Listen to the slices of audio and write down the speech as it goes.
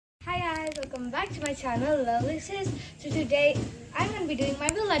welcome back to my channel, Lovely Sis. So today I'm going to be doing my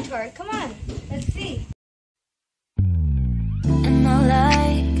villa tour. Come on, let's see. And I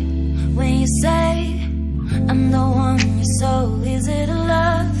like when you say I'm the one you're so easy to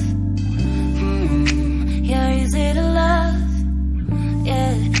love. You're easy to love.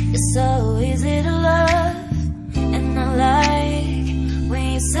 Yeah, you're so easy to love. And I like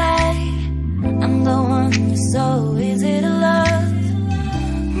when you say I'm the one you're so easy to love.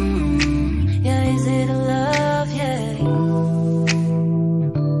 You're easy to love, yeah.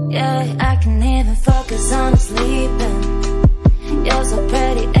 Yeah, I can even focus on sleeping. You're so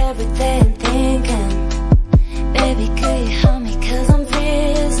pretty every day I'm thinking, baby, could you help me cause I'm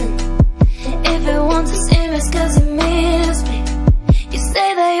freezing. If you want to see me it's cause you miss me. You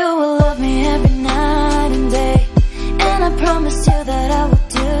say that you will love me every night and day, and I promised you that I would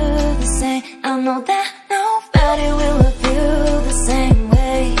do the same. I know that nobody will love you the same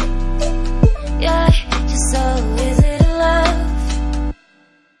way. Yeah, you're so easy to love.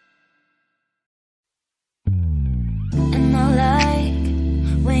 And I like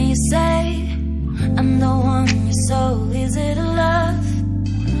when you say I'm the one you're so easy to love.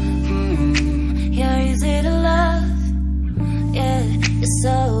 You're easy to love. Yeah, you're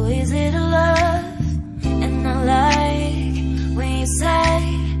so easy to love. And I like when you say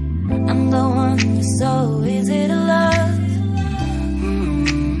I'm the one you're so easy to love.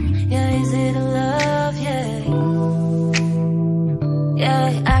 You're easy to love, yeah.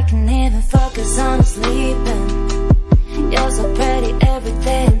 Yeah, I can even focus on sleeping. You're so pretty every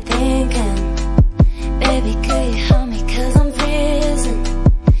day I'm thinking, baby, could you help me cause I'm freezing.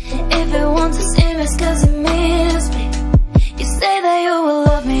 If you want to see me it's cause you miss me. You say that you will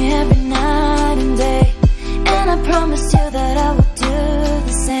love me every night and day, and I promised you that I would do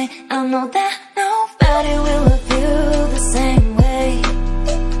the same. I know that nobody will love you the same way.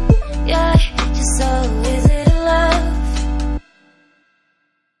 Yeah, you're so easy to love.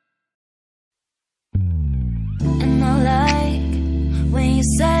 And I like when you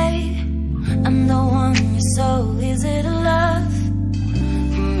say I'm the one you're so easy to love.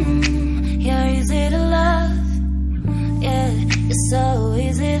 You're easy to love. Yeah, you're so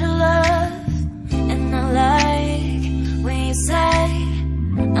easy to love. And I like when you say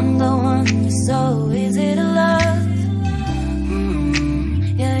I'm the one you're so easy to love.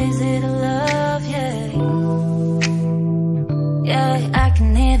 You're easy to love, yeah. Yeah, I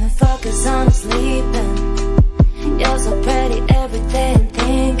can even focus on sleeping. You're so pretty every day I'm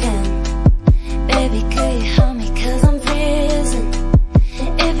thinking, baby, could you help me cause I'm freezing.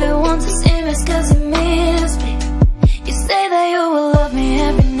 If you want to see me it's cause you miss me. You say that you will love me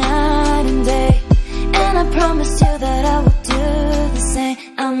every night and day, and I promised you that I would do the same.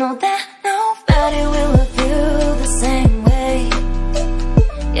 I know that nobody will love you the same way.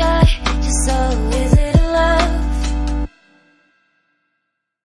 Yeah, you're so easy to love.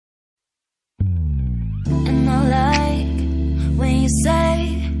 And I like when you say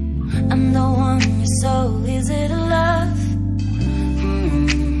I'm the one you're so easy to love.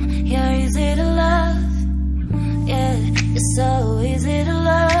 You're easy to love. Yeah, you're so easy to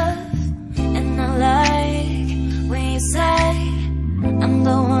love. And I like when you say I'm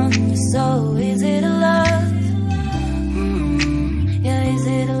the one you're so easy to love. You're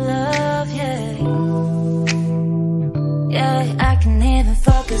easy to love, yeah. Yeah, I can even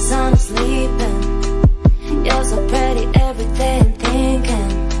focus on sleeping. You're so pretty every day I'm thinking,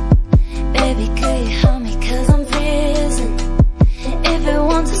 baby, could you help me cause I'm freezing. If you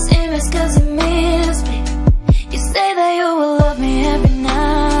want to see me it's cause you miss me. You say that you will love me every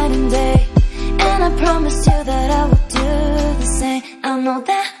night and day, and I promised you that I would do the same. I know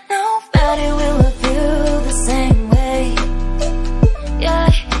that nobody will love you the same way. Yeah,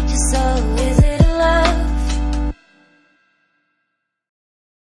 you're so easy to love.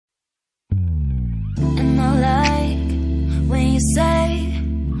 And I like when you say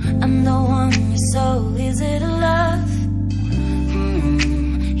I'm the one you're so easy to love.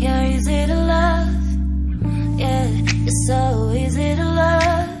 You're easy to love. Yeah, you're so easy to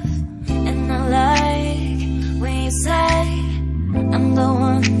love. And I like when you say I'm the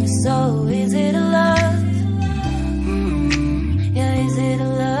one you're so easy to love. You're easy to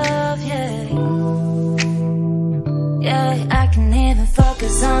love, yeah. Yeah, I can even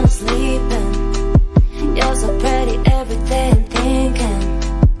focus on sleeping. You're so pretty every day I'm thinking,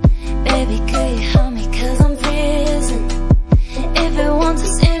 baby, could you help me cause I'm freezing. If you want to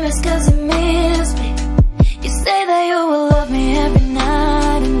see me it's cause you miss me. You say that you will love me every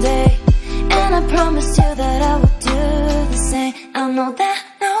night and day, and I promised you that I would do the same. I know that